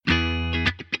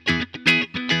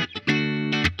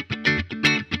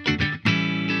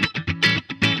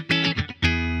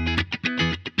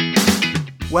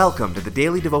Welcome to the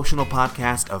daily devotional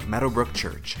podcast of Meadowbrook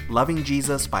Church, loving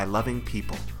Jesus by loving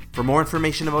people. For more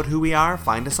information about who we are,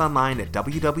 find us online at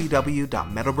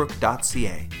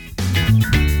www.meadowbrook.ca.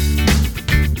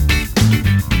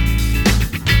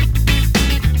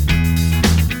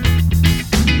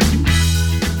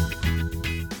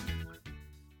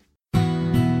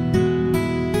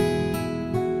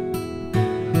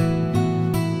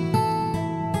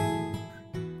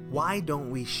 Why don't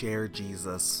we share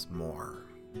Jesus more?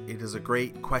 It is a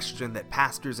great question that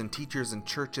pastors and teachers and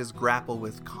churches grapple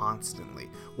with constantly.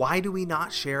 Why do we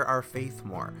not share our faith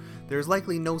more? There's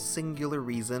likely no singular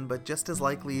reason, but just as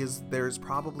likely as there's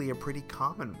probably a pretty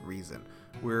common reason.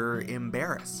 We're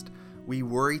embarrassed. We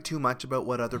worry too much about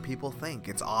what other people think.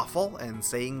 It's awful, and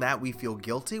saying that we feel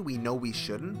guilty. We know we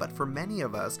shouldn't, but for many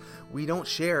of us, we don't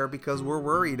share because we're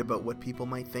worried about what people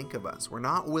might think of us. We're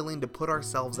not willing to put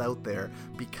ourselves out there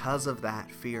because of that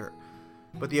fear.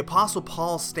 But the Apostle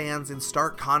Paul stands in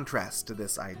stark contrast to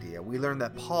this idea. We learn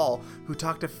that Paul, who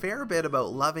talked a fair bit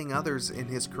about loving others in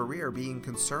his career, being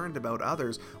concerned about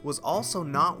others, was also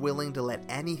not willing to let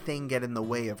anything get in the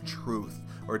way of truth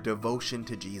or devotion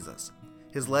to Jesus.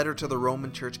 His letter to the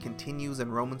Roman church continues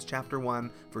in Romans chapter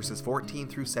 1, verses 14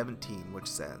 through 17, which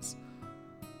says,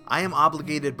 I am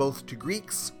obligated both to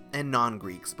Greeks and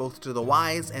non-Greeks, both to the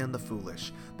wise and the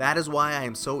foolish. That is why I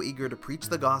am so eager to preach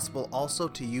the gospel also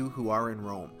to you who are in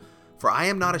Rome. For I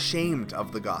am not ashamed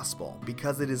of the gospel,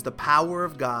 because it is the power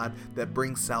of God that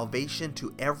brings salvation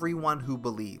to everyone who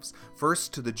believes,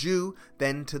 first to the Jew,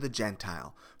 then to the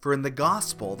Gentile. For in the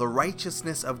gospel, the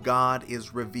righteousness of God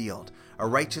is revealed, a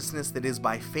righteousness that is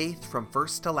by faith from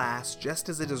first to last, just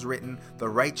as it is written, the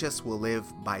righteous will live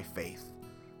by faith.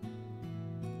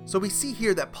 So we see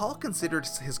here that Paul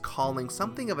considers his calling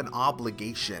something of an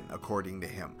obligation, according to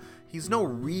him. He's no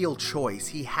real choice.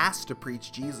 He has to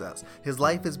preach Jesus. His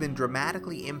life has been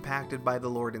dramatically impacted by the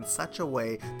Lord in such a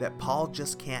way that Paul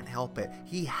just can't help it.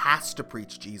 He has to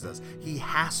preach Jesus. He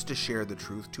has to share the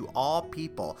truth to all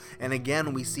people. And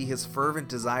again, we see his fervent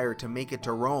desire to make it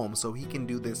to Rome so he can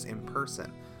do this in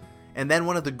person. And then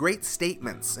one of the great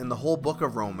statements in the whole book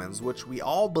of Romans, which we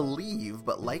all believe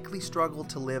but likely struggle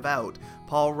to live out,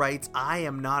 Paul writes, I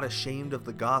am not ashamed of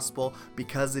the gospel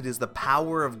because it is the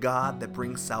power of God that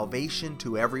brings salvation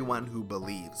to everyone who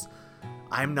believes.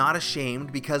 I'm not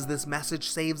ashamed because this message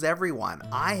saves everyone.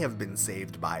 I have been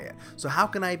saved by it. So how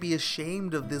can I be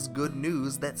ashamed of this good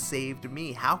news that saved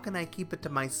me? How can I keep it to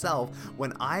myself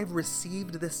when I've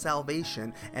received this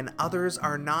salvation and others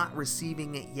are not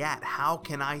receiving it yet? How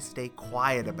can I stay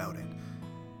quiet about it?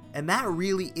 And that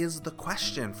really is the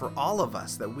question for all of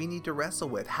us that we need to wrestle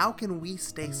with. How can we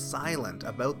stay silent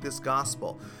about this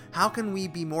gospel? How can we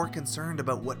be more concerned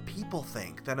about what people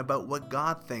think than about what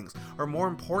God thinks? Or more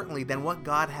importantly, than what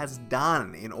God has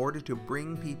done in order to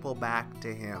bring people back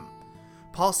to Him?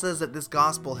 Paul says that this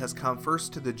gospel has come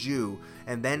first to the Jew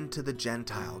and then to the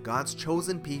Gentile. God's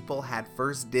chosen people had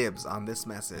first dibs on this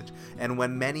message, and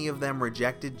when many of them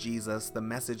rejected Jesus, the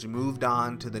message moved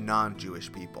on to the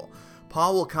non-Jewish people.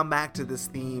 Paul will come back to this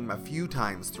theme a few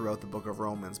times throughout the book of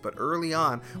Romans, but early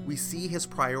on, we see his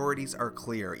priorities are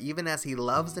clear. Even as he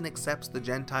loves and accepts the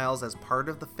Gentiles as part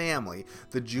of the family,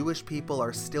 the Jewish people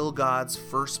are still God's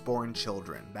firstborn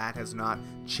children. That has not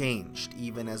changed,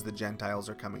 even as the Gentiles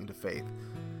are coming to faith.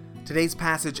 Today's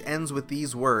passage ends with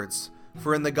these words,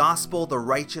 For in the gospel, the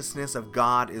righteousness of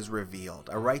God is revealed,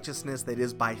 a righteousness that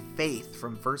is by faith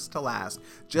from first to last,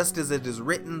 just as it is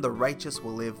written, the righteous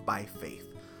will live by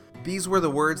faith. These were the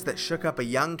words that shook up a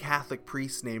young Catholic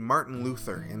priest named Martin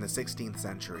Luther in the 16th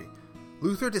century.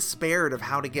 Luther despaired of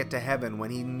how to get to heaven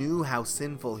when he knew how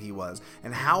sinful he was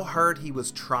and how hard he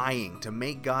was trying to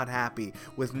make God happy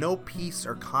with no peace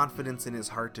or confidence in his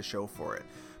heart to show for it.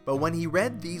 But when he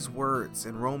read these words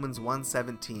in Romans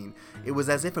 1:17, it was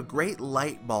as if a great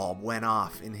light bulb went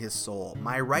off in his soul.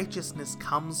 My righteousness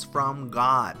comes from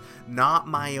God, not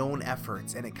my own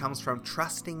efforts, and it comes from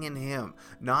trusting in Him,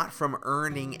 not from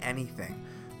earning anything.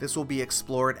 This will be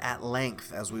explored at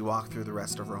length as we walk through the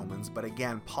rest of Romans, but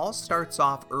again, Paul starts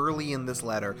off early in this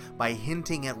letter by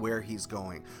hinting at where he's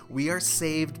going. We are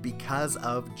saved because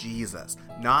of Jesus,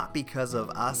 not because of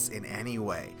us in any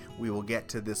way. We will get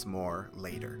to this more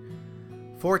later.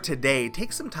 For today,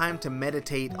 take some time to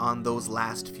meditate on those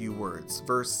last few words,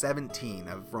 verse 17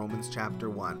 of Romans chapter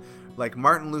 1. Like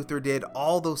Martin Luther did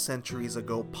all those centuries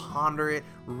ago, ponder it,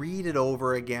 read it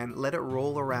over again, let it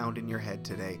roll around in your head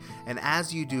today. And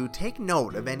as you do, take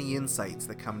note of any insights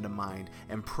that come to mind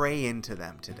and pray into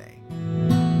them today.